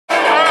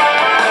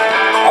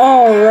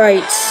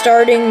Alright,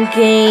 starting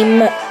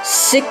game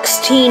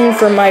 16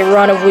 for my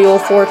run of Wheel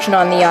of Fortune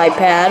on the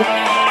iPad.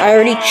 I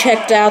already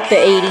checked out the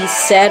 80s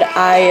set.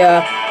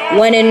 I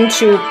went in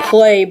to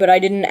play, but I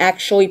didn't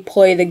actually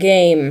play the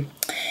game.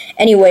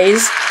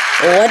 Anyways,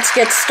 let's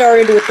get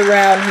started with the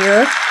round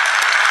here.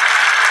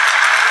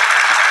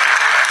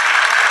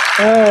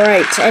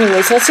 Alright,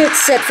 anyways, let's get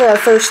set for our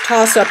first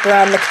toss-up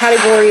round. The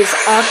category is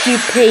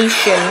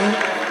Occupation.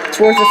 It's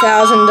worth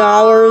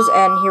 $1,000,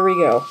 and here we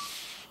go.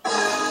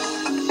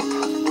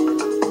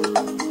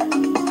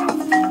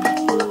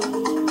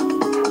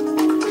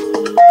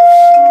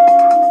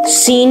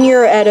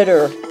 Senior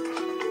Editor.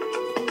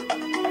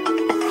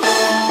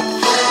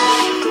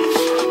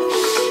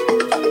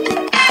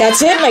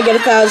 That's it, and I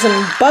get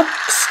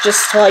 $1,000,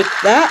 just like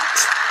that.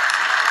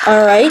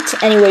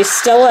 Alright, anyway,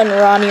 Stella and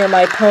Ronnie are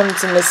my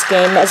opponents in this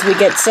game as we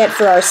get set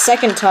for our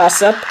second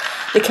toss-up.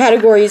 The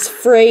category is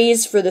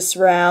Phrase for this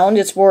round.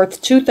 It's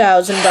worth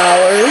 $2,000.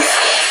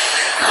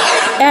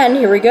 And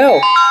here we go.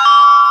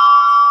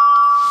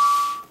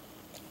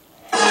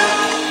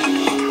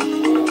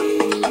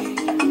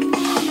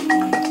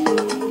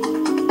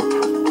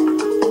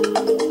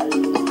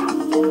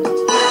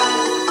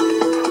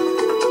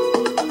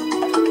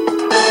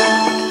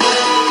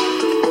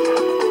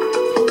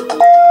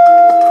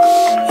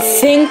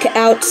 Think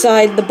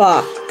outside the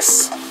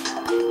box.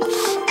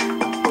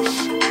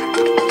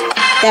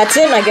 That's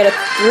it, and I get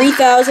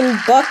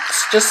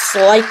 $3,000 just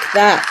like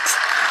that.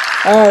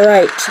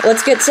 Alright,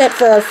 let's get set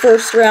for our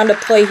first round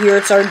of play here.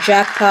 It's our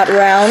jackpot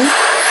round.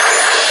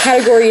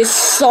 Category is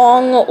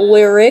Song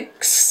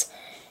Lyrics.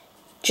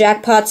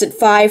 Jackpot's at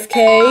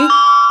 $5K.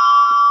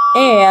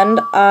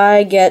 And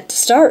I get to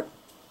start.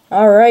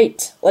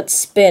 Alright, let's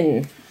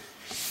spin.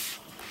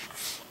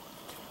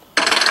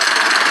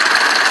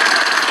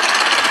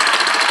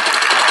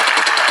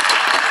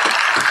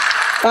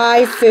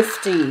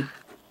 $5.50.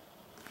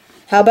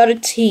 How about a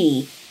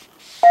T?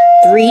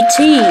 3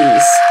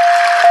 T's.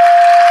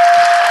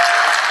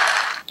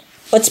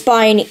 Let's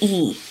buy an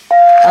E.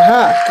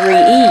 3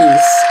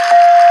 E's.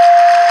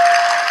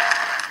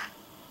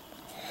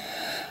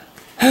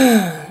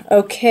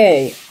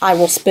 Okay, I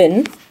will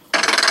spin.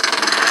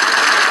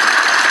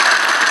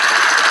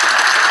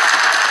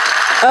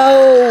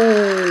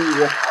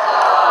 Oh!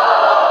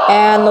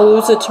 And the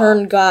lose a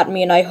turn got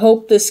me, and I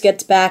hope this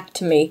gets back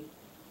to me.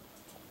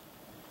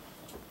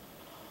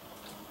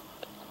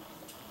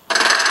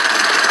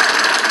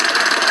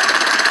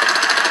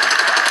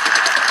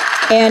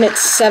 And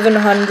it's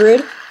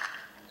 700.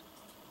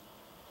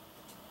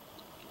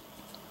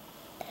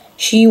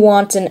 She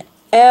wants an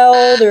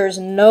L. There's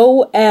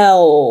no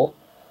L.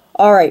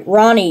 Alright,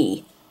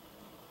 Ronnie.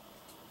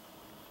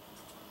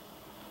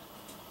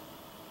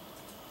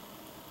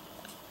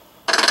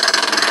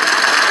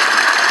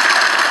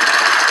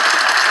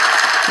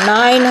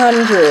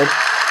 $900.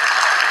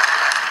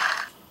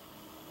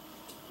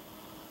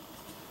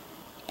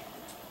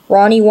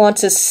 Ronnie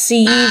wants a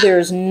C.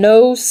 There's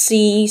no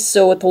C,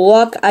 so with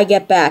luck, I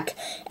get back.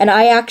 And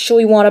I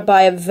actually want to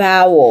buy a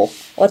vowel.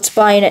 Let's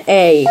buy an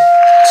A.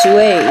 2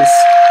 A's.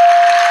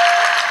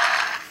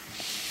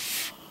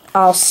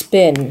 I'll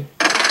spin.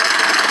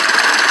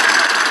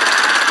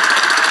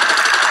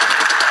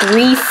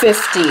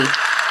 $3.50.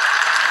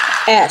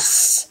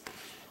 S.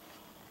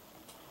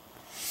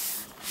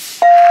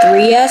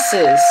 3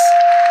 S's.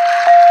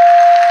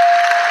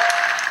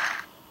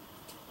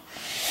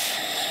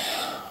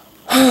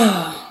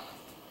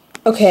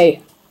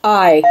 Okay,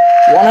 I.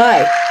 1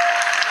 I.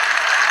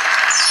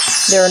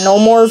 There are no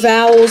more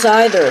vowels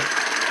either.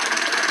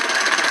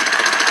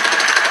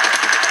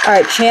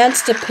 Alright,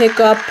 chance to pick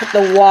up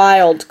the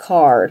wild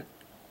card.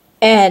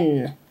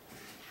 N.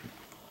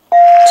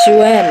 2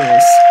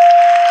 N's.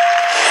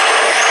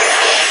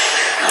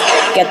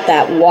 Get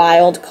that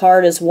wild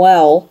card as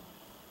well.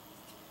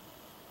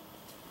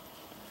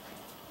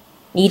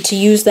 Need to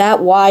use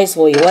that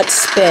wisely. Let's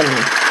spin.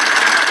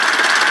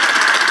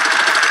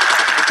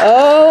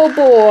 Oh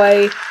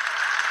boy.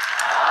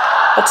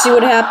 Let's see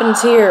what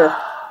happens here.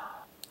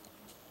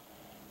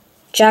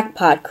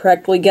 Jackpot.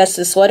 Correctly guess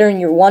this letter and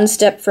you're 1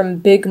 step from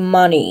big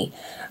money.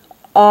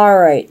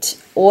 Alright.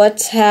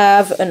 Let's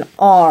have an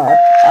R.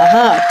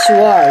 2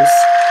 R's.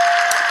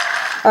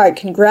 Alright,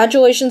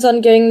 congratulations on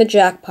getting the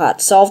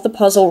jackpot. Solve the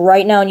puzzle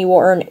right now and you will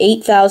earn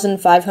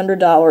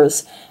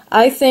 $8,500.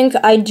 I think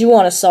I do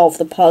want to solve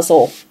the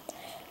puzzle.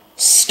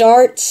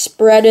 Start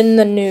spreading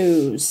the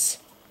news.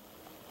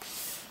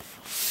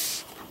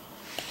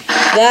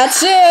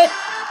 That's it!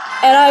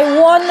 And I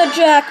won the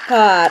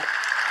jackpot!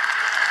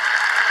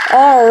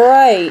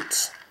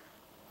 Alright.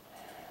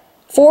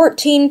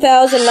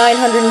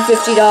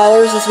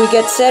 $14,950 as we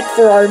get set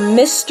for our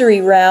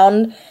mystery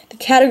round. The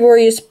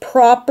category is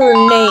Proper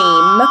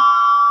Name.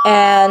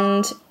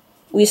 And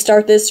we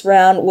start this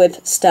round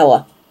with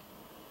Stella.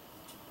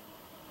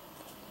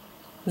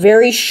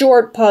 Very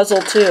short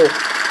puzzle, too.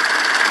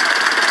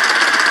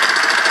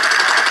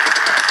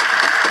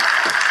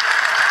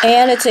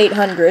 And it's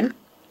 800.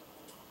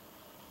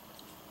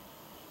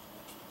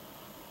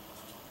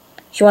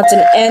 She wants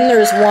an N,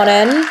 there's 1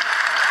 N.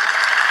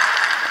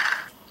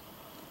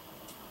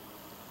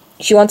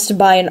 She wants to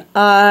buy an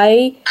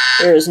I.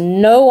 There's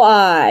no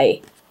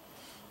I.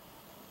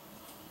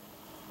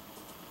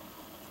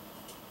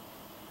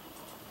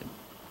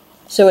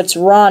 So it's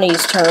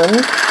Ronnie's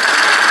turn.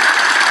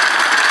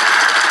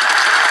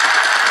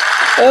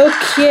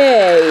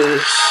 Okay.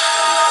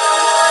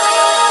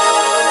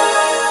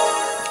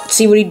 Let's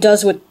see what he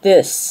does with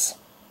this.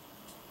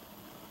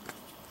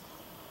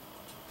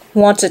 He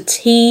wants a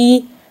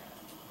T.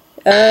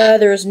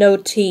 There's no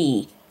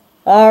T.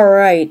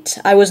 Alright.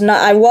 I was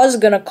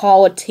gonna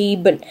call a T,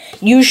 but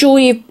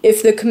usually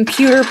if the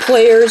computer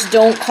players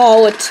don't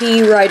call a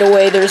T right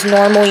away, there's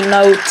normally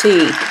no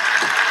T.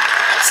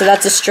 So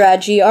that's a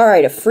strategy.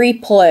 Alright, a free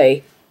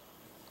play.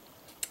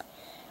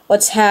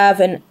 Let's have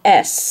an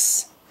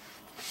S.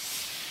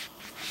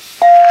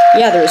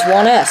 Yeah, there's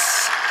one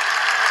S.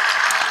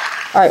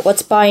 Alright,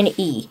 let's buy an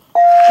E.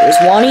 There's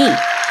one E.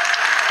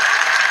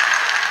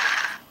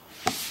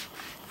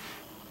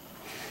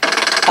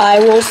 I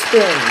will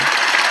spin.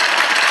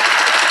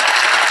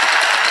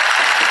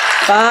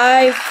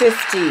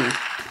 550.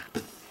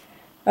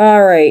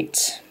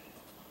 Alright.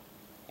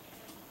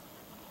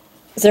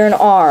 Is there an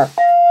R?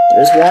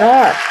 There's one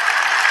R.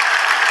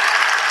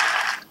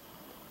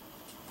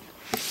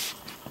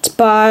 Let's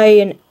buy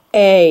an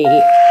A.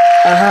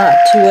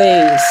 Two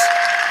A's.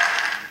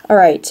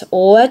 Alright,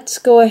 let's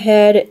go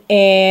ahead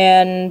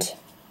and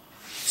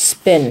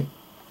spin.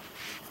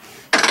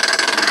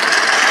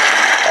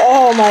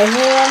 Oh, my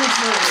hand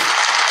hurts.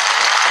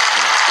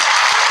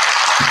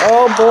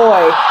 Oh,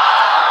 boy.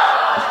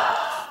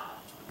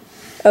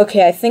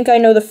 Okay, I think I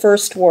know the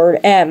first word.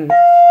 M.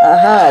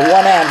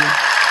 One M.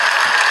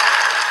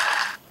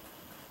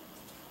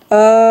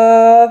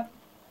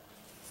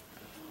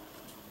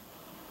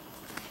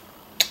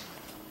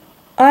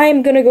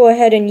 I'm gonna go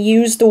ahead and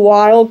use the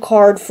wild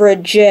card for a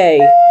J.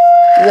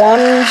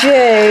 One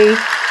J.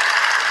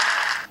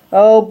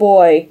 Oh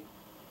boy.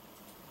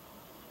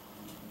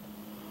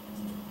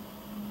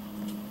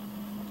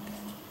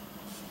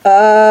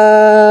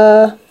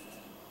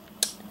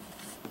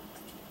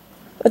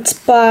 Let's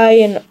buy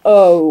an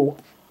O.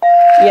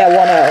 Yeah,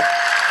 one O.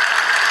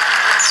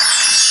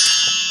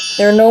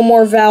 There are no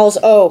more vowels.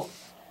 Oh,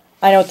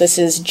 I know what this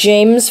is.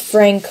 James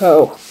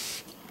Franco.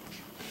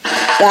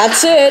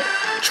 That's it.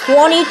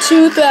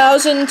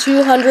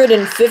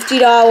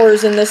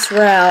 $22,250 in this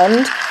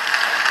round.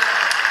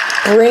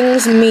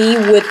 Brings me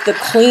with the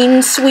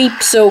clean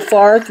sweep so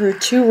far through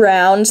 2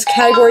 rounds.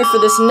 Category for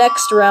this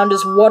next round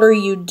is What Are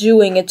You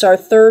Doing? It's our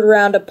 3rd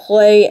round of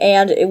play,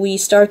 and we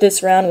start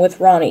this round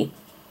with Ronnie.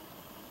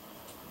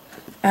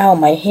 Ow,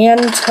 my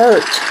hands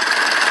hurt.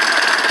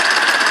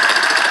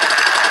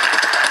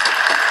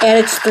 And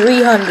it's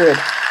 300.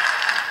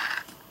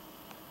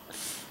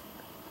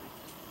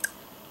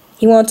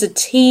 He wants a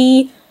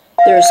T.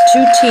 There's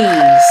 2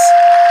 T's.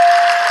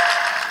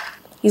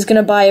 He's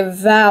gonna buy a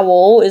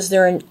vowel. Is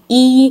there an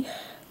E?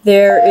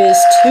 There is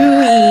 2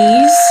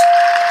 E's.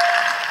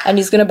 And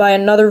he's gonna buy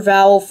another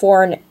vowel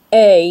for an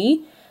A.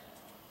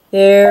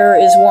 There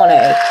is 1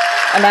 A.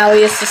 And now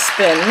he has to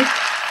spin.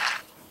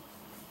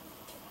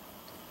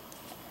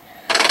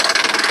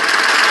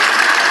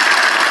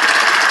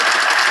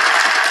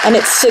 And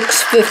it's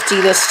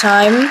 650 this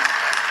time.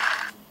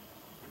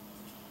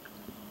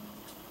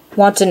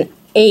 Wants an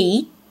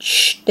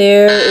H.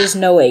 There is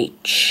no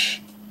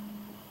H.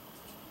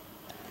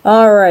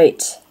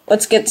 Alright,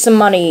 let's get some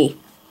money.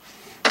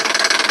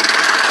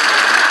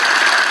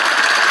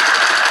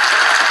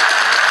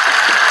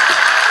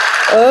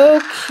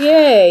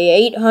 Okay,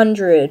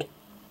 800.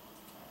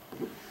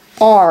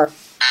 R.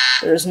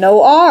 There's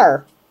no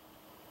R.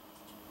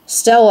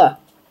 Stella.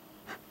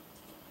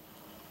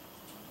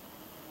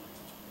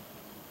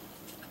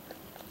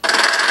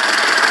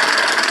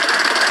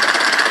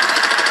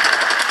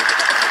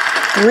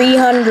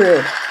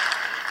 $300.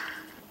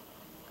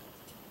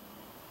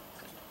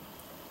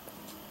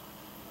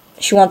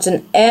 She wants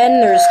an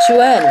N. There's 2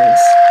 N's.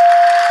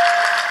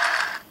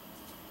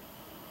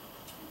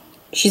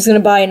 She's gonna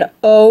buy an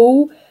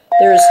O.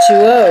 There's 2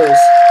 O's.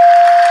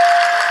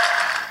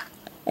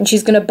 And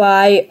she's gonna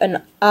buy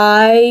an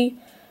I.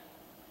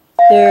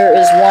 There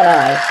is 1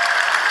 I.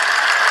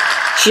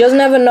 She doesn't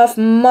have enough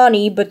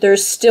money, but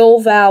there's still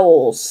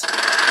vowels.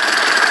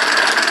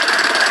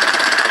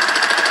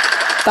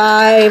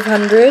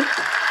 500.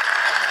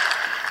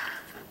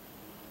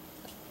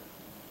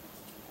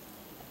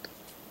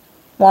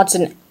 Wants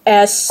an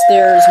S.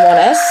 There's 1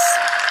 S.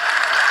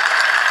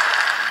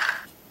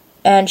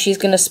 And she's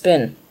gonna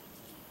spin.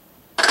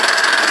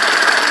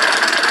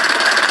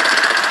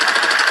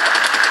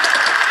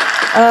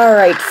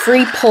 Alright,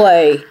 free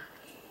play.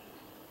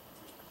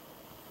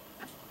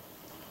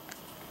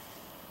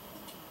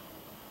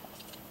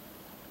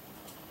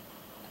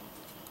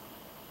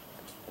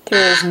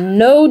 There's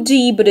no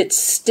D, but it's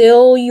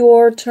still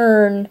your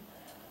turn.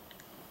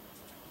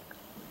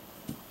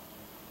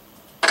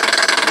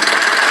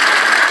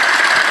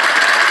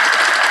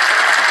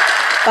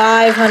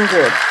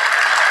 $500.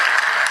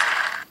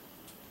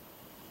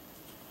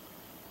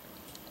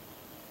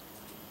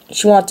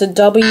 She wants a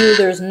W.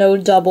 There's no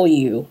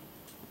W.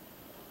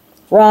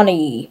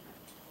 Ronnie.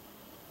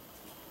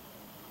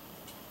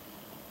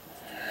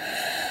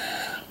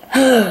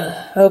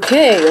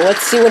 Okay,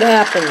 let's see what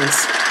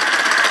happens.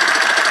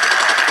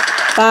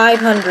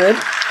 500.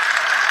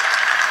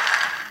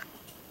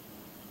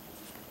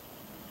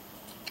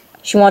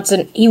 He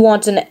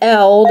wants an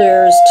L,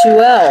 there's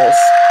 2 L's.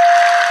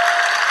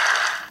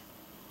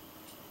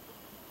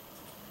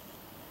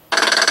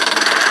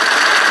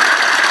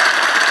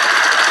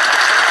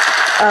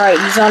 Alright,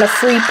 he's on a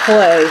free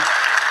play.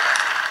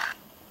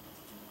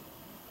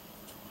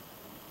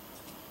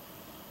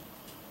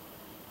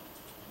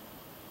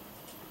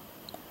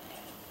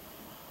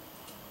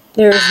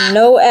 There's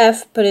no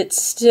F, but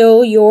it's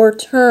still your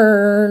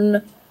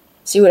turn.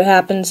 See what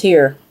happens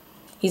here.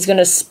 He's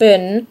gonna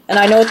spin, and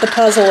I know what the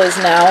puzzle is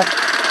now.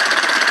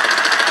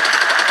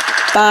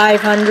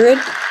 500.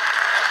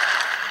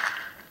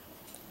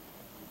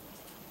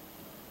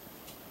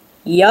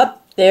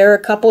 Yup, there are a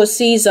couple of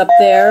C's up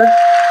there.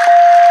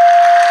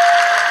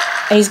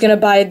 And he's gonna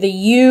buy the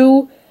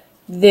U.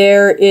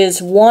 There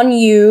is 1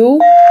 U.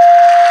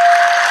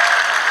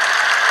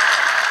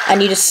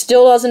 And he just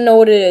still doesn't know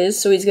what it is,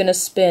 so he's gonna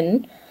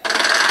spin.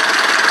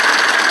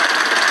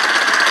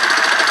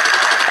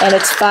 And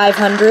it's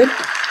 500.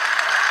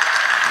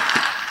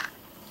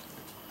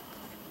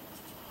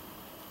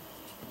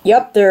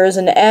 Yep, there is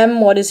an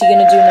M. What is he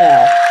gonna do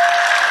now?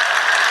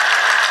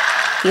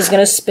 He's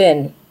gonna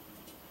spin.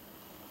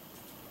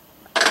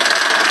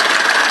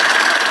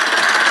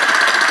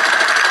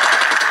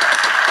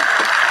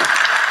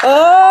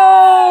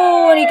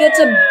 Oh, and he gets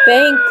a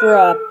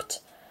bankrupt.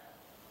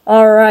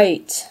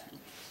 Alright.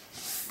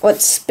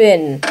 Let's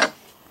spin.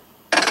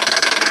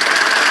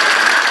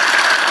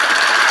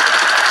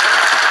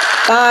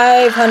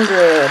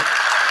 500.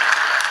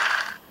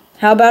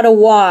 How about a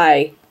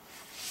Y?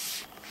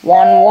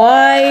 1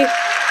 Y.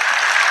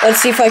 Let's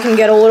see if I can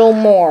get a little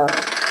more.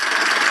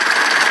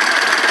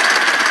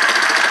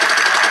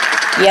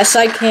 Yes,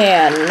 I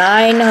can.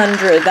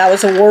 900. That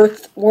was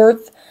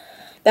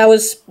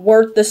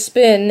worth the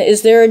spin.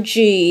 Is there a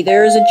G?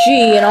 There is a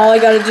G, and all I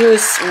gotta do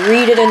is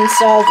read it and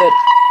solve it.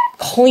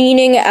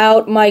 Cleaning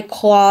out my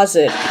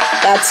closet.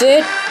 That's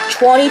it.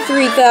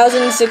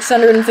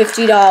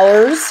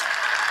 $23,650.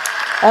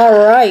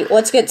 Alright,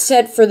 let's get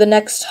set for the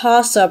next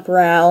toss-up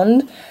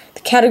round.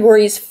 The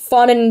category is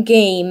fun and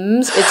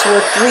games. It's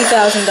worth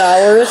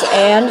 $3,000,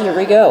 and here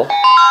we go.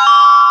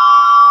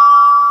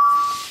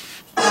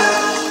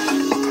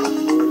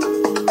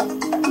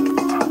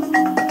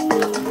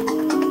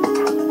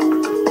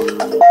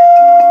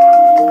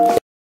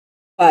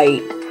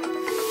 Right.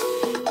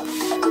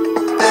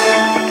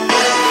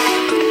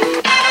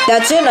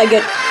 That's it. I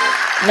get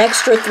an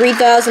extra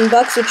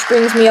 $3,000, which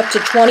brings me up to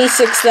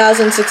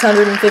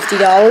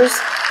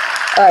 $26,650.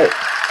 Alright,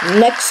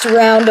 next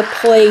round of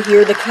play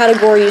here. The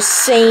category is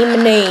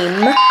same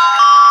name.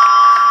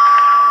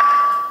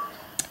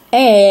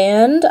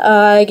 And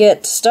I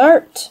get to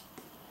start.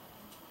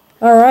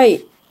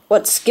 Alright,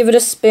 let's give it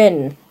a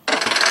spin.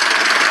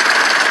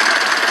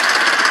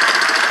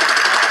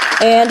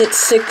 And it's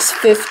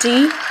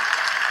 650.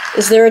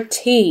 Is there a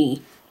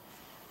T?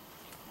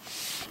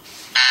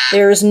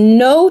 There's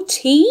no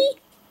T?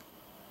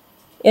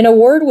 In a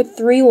word with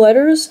 3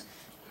 letters?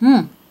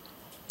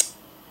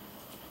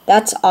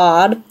 That's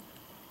odd.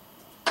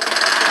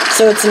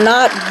 So it's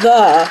not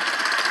the,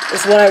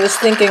 is what I was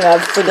thinking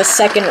of for the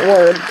second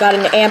word. Got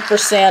an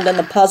ampersand in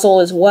the puzzle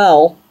as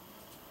well.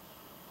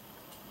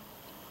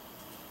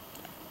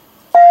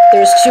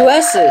 There's 2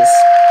 S's.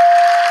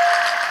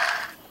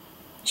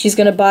 She's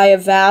gonna buy a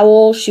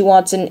vowel. She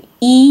wants an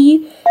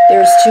E.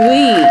 There's 2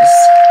 E's.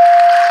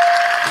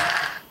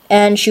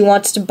 And she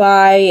wants to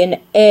buy an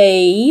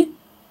A.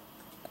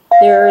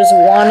 There's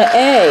 1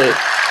 A.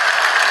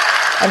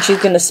 And she's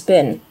gonna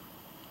spin.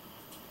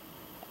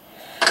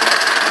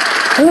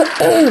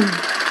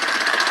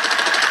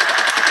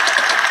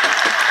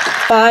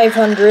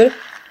 500.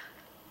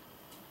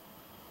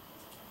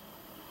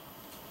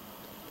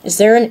 Is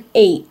there an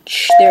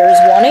H? There's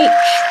 1 H.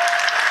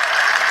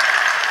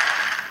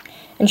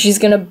 And she's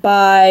gonna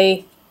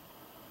buy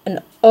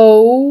an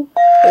O.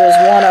 There's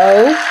 1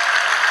 O.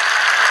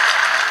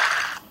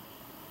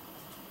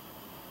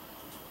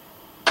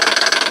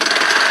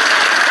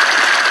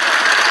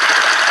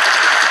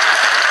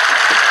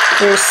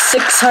 There's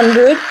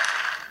 600.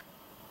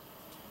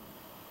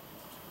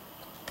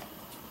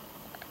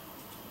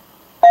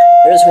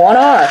 There's 1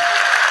 R.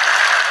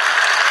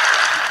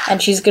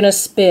 And she's gonna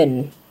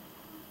spin.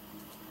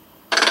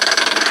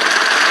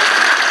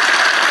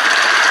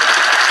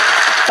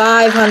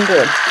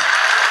 500.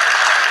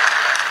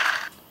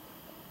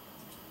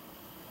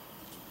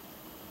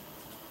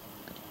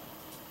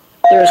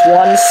 There's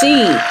 1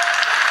 C.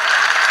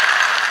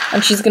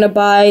 And she's gonna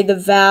buy the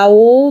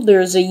vowel.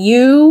 There's a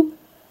U.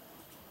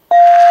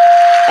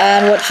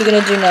 And what's she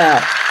gonna do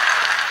now?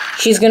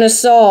 She's gonna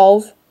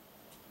solve.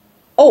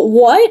 Oh,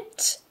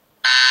 what?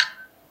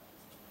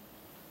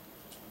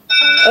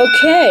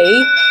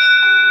 Okay.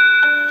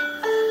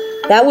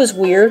 That was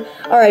weird.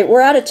 Alright,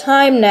 we're out of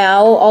time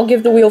now. I'll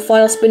give the wheel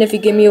final spin. If you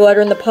give me a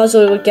letter in the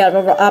puzzle, you'll get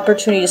an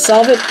opportunity to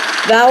solve it.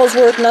 Vowels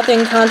worth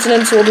nothing.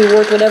 Consonants will be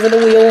worth whatever the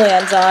wheel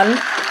lands on,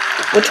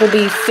 which will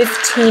be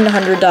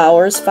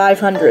 $1,500,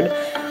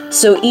 500.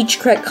 So each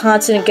correct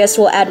consonant guess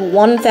will add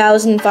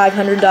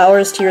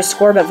 $1,500 to your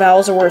score, but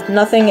vowels are worth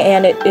nothing,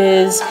 and it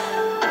is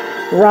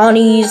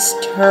Ronnie's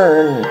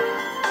turn.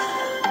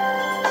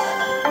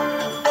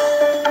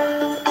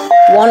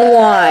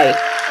 1Y.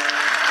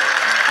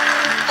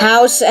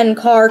 House and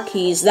car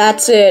keys,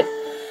 that's it.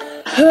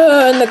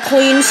 And the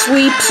clean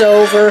sweep's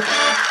over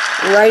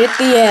right at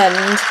the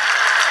end.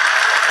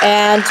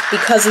 And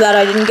because of that,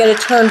 I didn't get a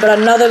turn, but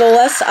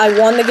nonetheless, I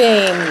won the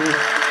game.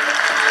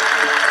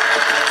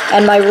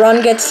 And my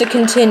run gets to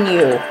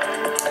continue.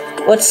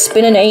 Let's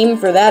spin and aim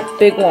for that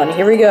big one.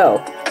 Here we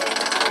go.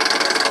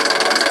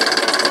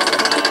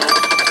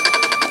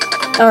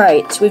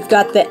 Alright, so we've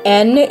got the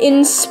N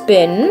in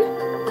spin.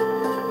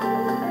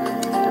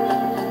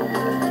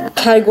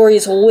 Category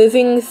is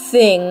living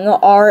thing,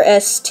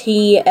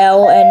 R-S-T-L-N-E.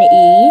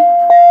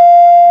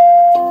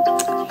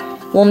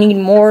 We'll need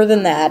more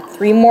than that.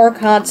 3 more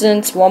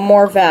consonants, 1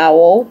 more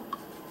vowel.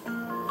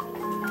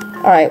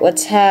 Alright,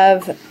 let's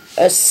have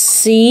a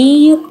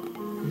C.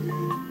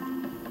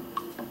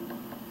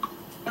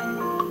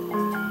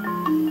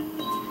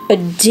 A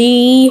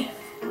D.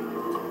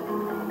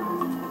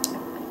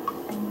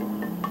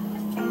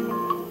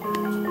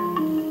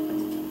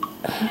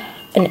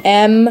 An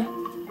M.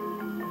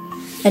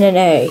 And an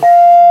A.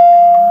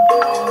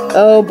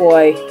 Oh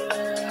boy.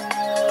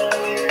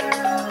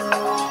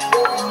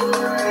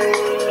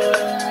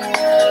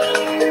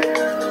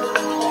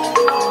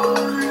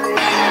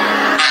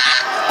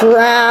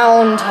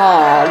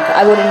 Groundhog.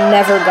 I would have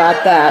never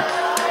got that.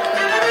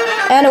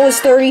 And it was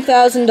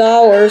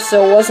 $30,000,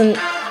 so it wasn't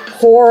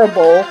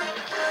horrible.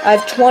 I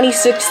have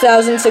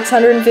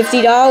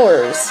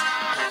 $26,650.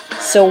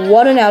 So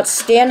what an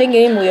outstanding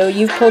game, Leo.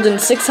 You've pulled in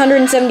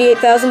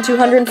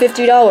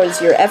 $678,250.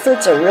 Your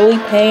efforts are really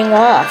paying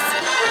off.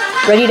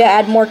 Ready to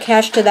add more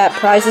cash to that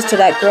prizes to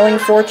that growing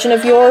fortune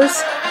of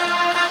yours?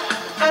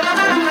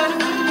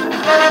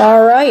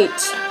 Alright.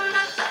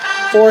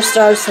 4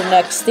 stars to the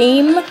next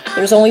theme.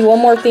 There's only one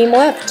more theme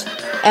left.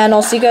 And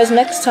I'll see you guys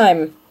next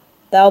time.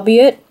 That'll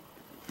be it.